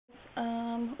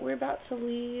We're about to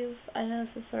leave. I know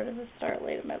this is sort of a start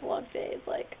late in my vlog day. It's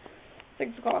like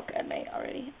 6 o'clock at night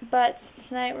already. But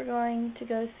tonight we're going to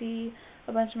go see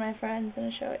a bunch of my friends in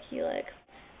a show at Helix.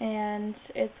 And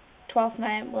it's Twelfth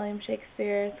Night, William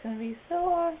Shakespeare. It's going to be so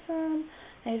awesome.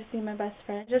 I get to see my best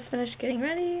friend. I just finished getting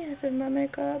ready. I did my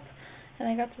makeup. And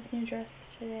I got this new dress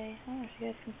today. I don't know if you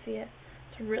guys can see it.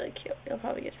 It's really cute. You'll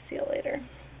probably get to see it later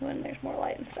when there's more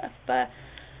light and stuff. But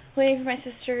waiting for my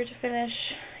sister to finish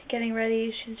getting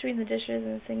ready. She's doing the dishes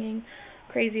and singing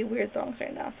crazy weird songs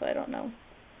right now, so I don't know.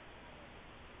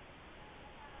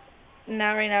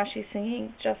 Right now she's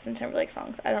singing Justin Timberlake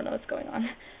songs. I don't know what's going on.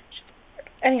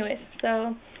 Anyways,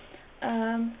 so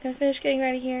I'm gonna finish getting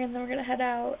ready here, and then we're gonna head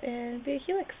out and be at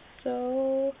Helix.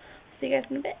 So see you guys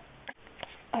in a bit.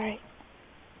 Alright,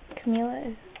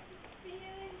 Camila's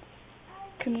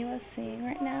singing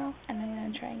right now, and I'm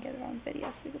gonna try and get it on video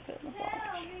so we can put it in the vlog.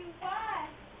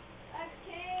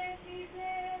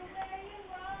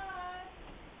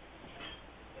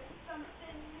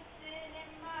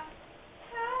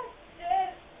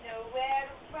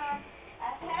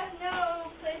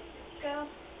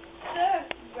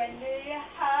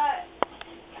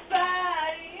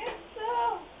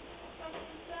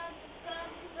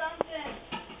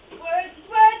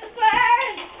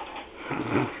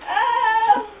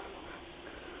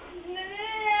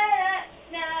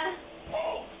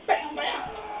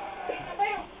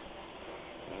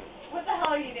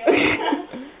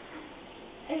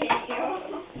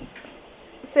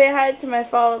 Say hi to my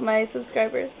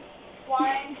subscribers.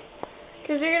 Why?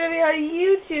 Because you're going to be on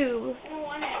YouTube. I don't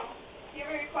want to. Do you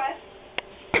have a request?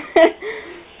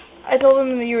 I told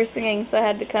them that you were singing, so I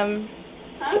had to come.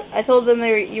 Huh? I told them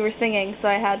you were singing, so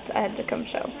I had to come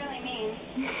show. That's really mean.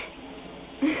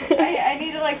 I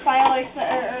need to file or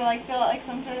fill out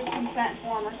some sort of consent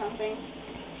form or something.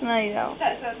 No, you don't.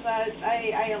 That says that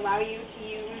I allow you to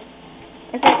use.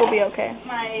 I think we'll be okay.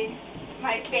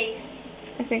 My face.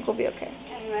 I think we'll be okay.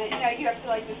 Anyway, no, you have to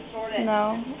distort it.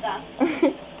 No. And stuff.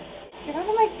 Get out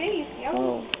of my face, yo.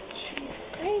 Oh,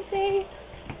 crazy.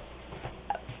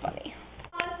 That's funny.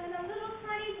 And a little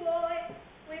tiny boy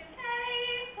with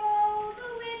hey-ho, the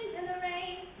wind and the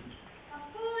rain. A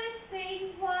foolish thing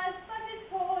was but a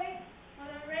toy, for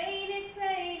the rain it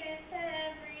raineth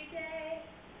every day.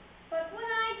 But when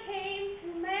I came to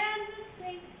man's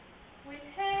estate, with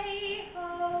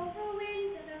hey-ho, the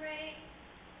wind and the rain,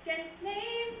 against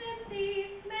knaves and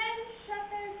thieves men shut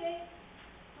their gates,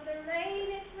 for the rain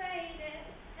it raineth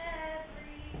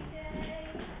every day.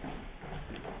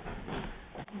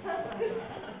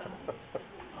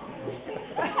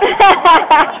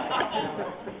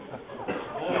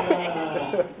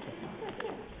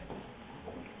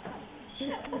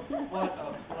 What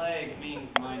a plague means,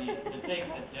 mine, to take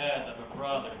the death of a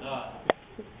brother thus.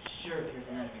 Sure, here's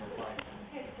an enemy of life.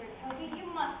 Sister Toby, you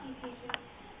must be patient.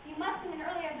 You must have been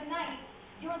earlier the night.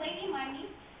 Your lady, Miney,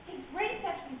 takes great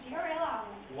exception to your ill hour.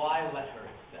 Why let her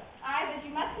accept? Aye, but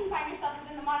you must confine yourself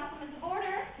within the modest limits of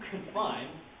order.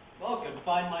 Confine? Well,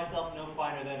 confine myself no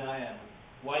finer than I am.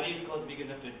 Why these clothes big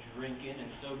enough to drink in,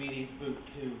 and so be these boots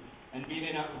too, and be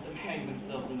they not let them hang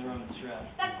themselves in their own straps.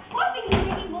 That crossing and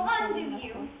drinking will undo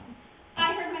you.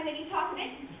 I heard my lady talk of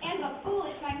it, and the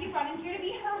foolish man you brought in here to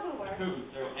be her wooer. Who,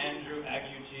 Sir Andrew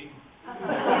Aguecheek?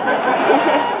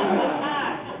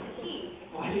 He.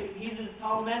 Why, he's as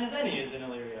tall a man as any is in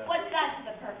Illyria. What's that to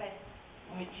the purpose?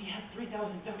 Why, he has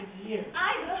 3,000 ducats a year.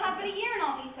 I will have but a year in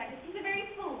all these seconds. He's a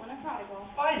very fool and a prodigal.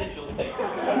 By that you'll say.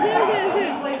 He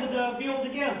plays the viol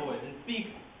de gamboys and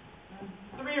speaks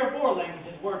 3 or 4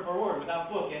 languages word for word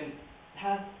without book, and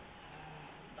has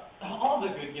all the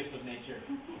good gifts of nature.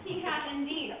 He hath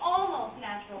indeed, almost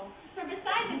natural. For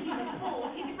besides that he's a fool,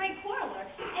 he's a great quarreler,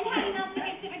 and having not the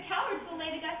gift of a coward to lay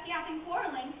the dust yapping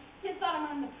quarreling, his thought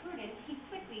among the prudent, he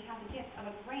quickly hath the gift of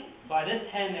a grace. By this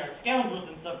hand there are scoundrels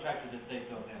and subtractors that say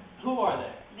so of him. Who are they?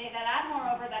 They that add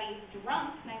moreover that he's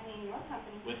drunk, nightly in your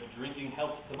company. With drinking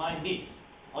helps to my niece.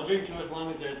 I'll drink to as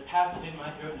long as there is passage in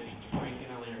my throat that he drink in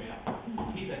Illyria.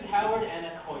 He's a coward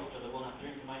and a cloister that will not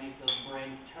drink to my niece till his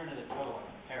brains turn to the toe on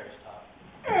the parish top.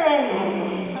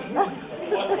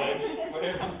 What place?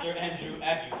 Where comes Sir Andrew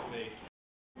Aguecheek?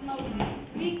 Most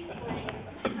weak spring.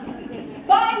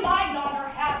 By my daughter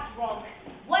half drunk.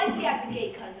 What is he at the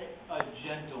gate, cousin? A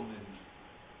gentleman.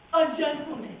 A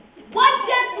gentleman. What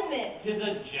gentleman? 'Tis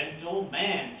a gentle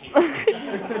man, king.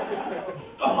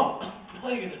 Oh,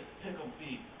 plague of the pickled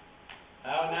beef.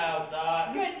 How now,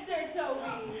 son? Good Sir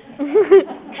Toby.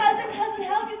 Cousin,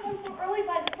 how have you come so early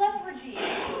by the lethargy?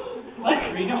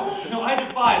 Lechery? No, I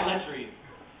defy lechery.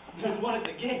 There's one at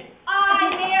the gate. Ay,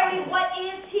 Mary, what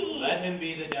is he? Let him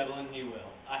be the devil and he will.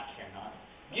 I care not.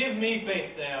 Give give me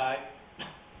face, say I.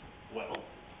 Well,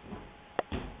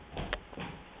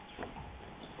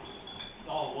 it's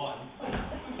all one.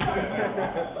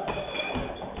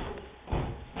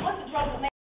 What's the trouble, man?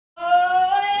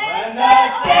 When the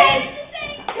saints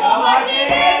come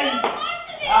marching in,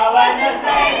 when the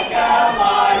saints come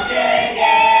marching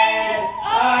in,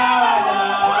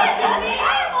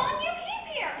 You keep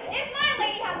here. If my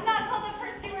lady has not called up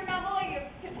her steward, Malvolio,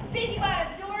 to spin you out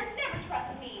of doors, never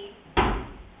trust me.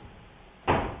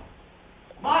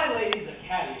 My lady's a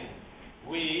Cadian.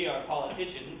 We are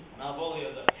politicians.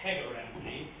 Malvolio's a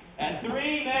pegorempty. And 3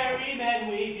 merry men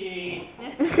we be.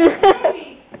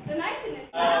 The night in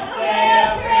this.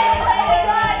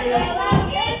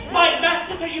 My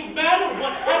masters, are you mad or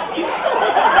what have you?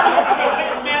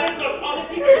 No manners or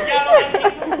policy to gather my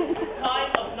people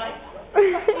time of night.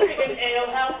 Sleeping in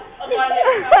alehouse, a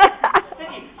violated house. Then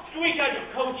you squeak out your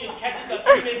coaches, catches a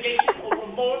fumigation or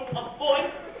remorse of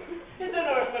voice. Is there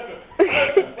no respect for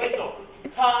person, place, or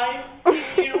time?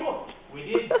 You, we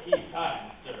did keep time,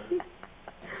 sir.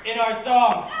 In our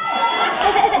songs.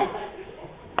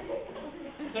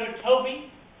 Sir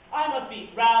Toby, I must be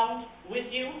round with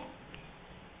you.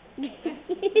 My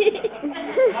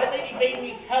lady bade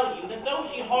me tell you that though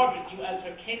she harbors you as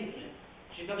her kinsman,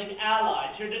 she's nothing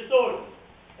allied to her disorders.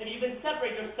 If you can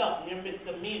separate yourself from your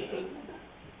misdemeanors,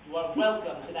 you are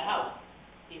welcome to the house.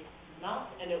 If not,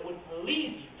 and it would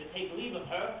please you to take leave of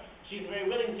her, she's very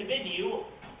willing to bid you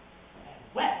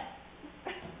well.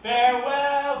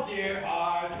 Farewell, dear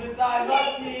heart, since I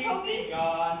must needs be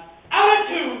gone. Out of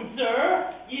tune, sir,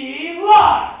 ye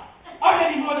lie! Art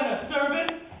any more than a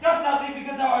servant? Dost thou think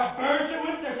because thou art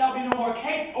Bergewitz there shall be no more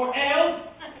cakes or ales?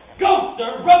 Go,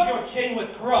 sir, rub your chin with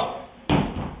crumbs.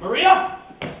 Maria,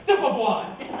 sip of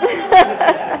wine.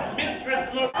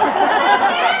 Mistress Lord.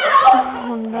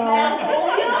 Oh, no.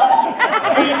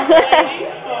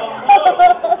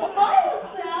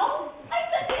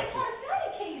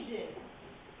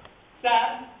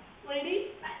 Sad, lady?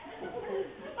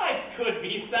 I could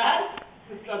be sad.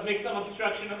 This does make some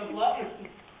obstruction of the blood.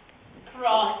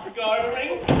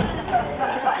 Cross-gartering.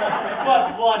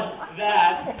 But what's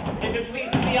that? If it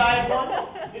pleases the eye of one,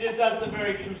 it is thus a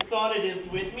very true sonnet is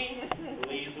with me.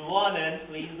 Please one and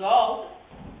please all.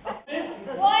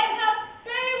 Why have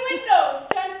bay windows,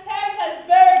 transparent as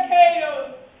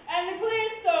barricados, and the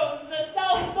clearstones, the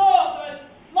south doors are as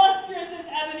lustrous as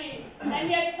ebony,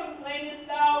 and yet complainest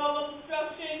thou of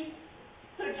obstruction?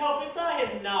 Sir Topus, I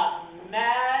am not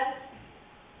mad.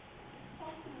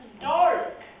 It's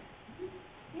dark.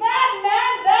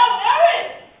 Madman, thou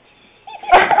errest!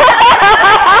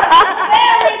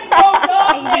 There is no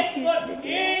darkness but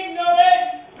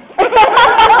ignorance!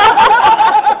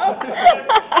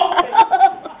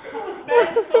 Man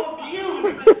so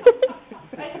abused.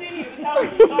 I see you, how you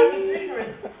start with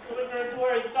ignorance. Ignorance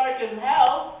were as dark as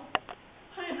hell.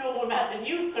 I am no more mad than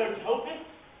you, Sir Topus.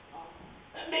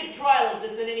 Make trial of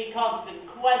this in any constant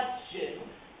question.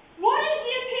 What is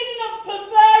the opinion of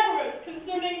Pythagoras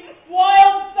concerning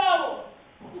wild fowl?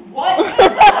 What? May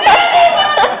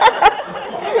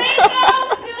thou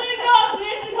still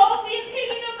exhaustless and hold the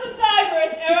opinion of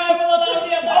Pythagoras ere I will allow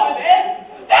the other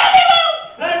men. Stand you out!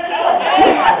 Sir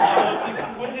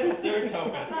Topus! What is Sir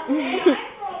Topus?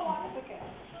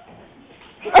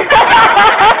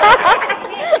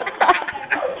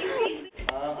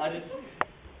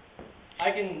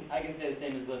 I can say the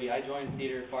same as Livy. I joined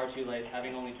theater far too late,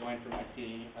 having only joined for my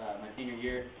senior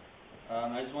year.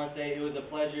 I just want to say it was a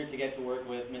pleasure to get to work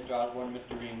with Mr. Osborne and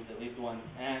Mr. Reams at least once,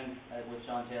 and with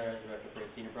Sean Taylor as director for the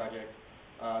senior project.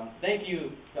 Thank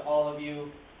you to all of you,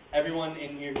 everyone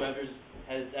in here who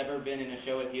has ever been in a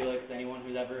show at Helix, anyone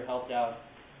who's ever helped out.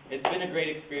 It's been a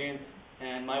great experience,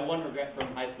 and my one regret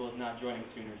from high school is not joining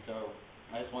sooner, so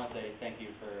I just want to say thank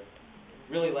you for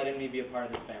really letting me be a part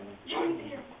of this family.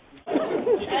 I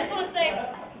just want to say,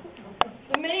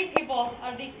 the many people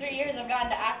out of these 3 years I've gotten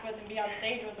to act with and be on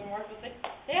stage with and work with, they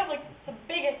have like the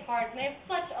biggest hearts, and they have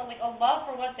such a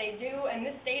love for what they do, and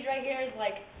this stage right here is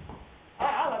like,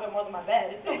 I love it more than my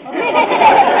bed. But, I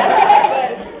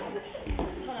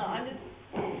don't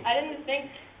know, I didn't think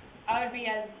I would be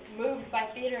as moved by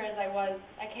theater as I was.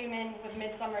 I came in with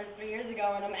Midsummers 3 years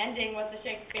ago, and I'm ending with the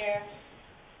Shakespeare.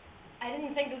 I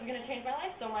didn't think this was going to change my life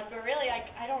so much, but really, I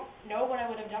don't know what I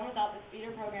would have done without this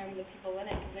theater program and the people in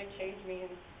it, because they've changed me,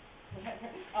 and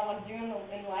I want to do in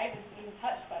life is being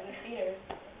touched by this theater.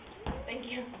 Thank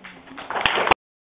you.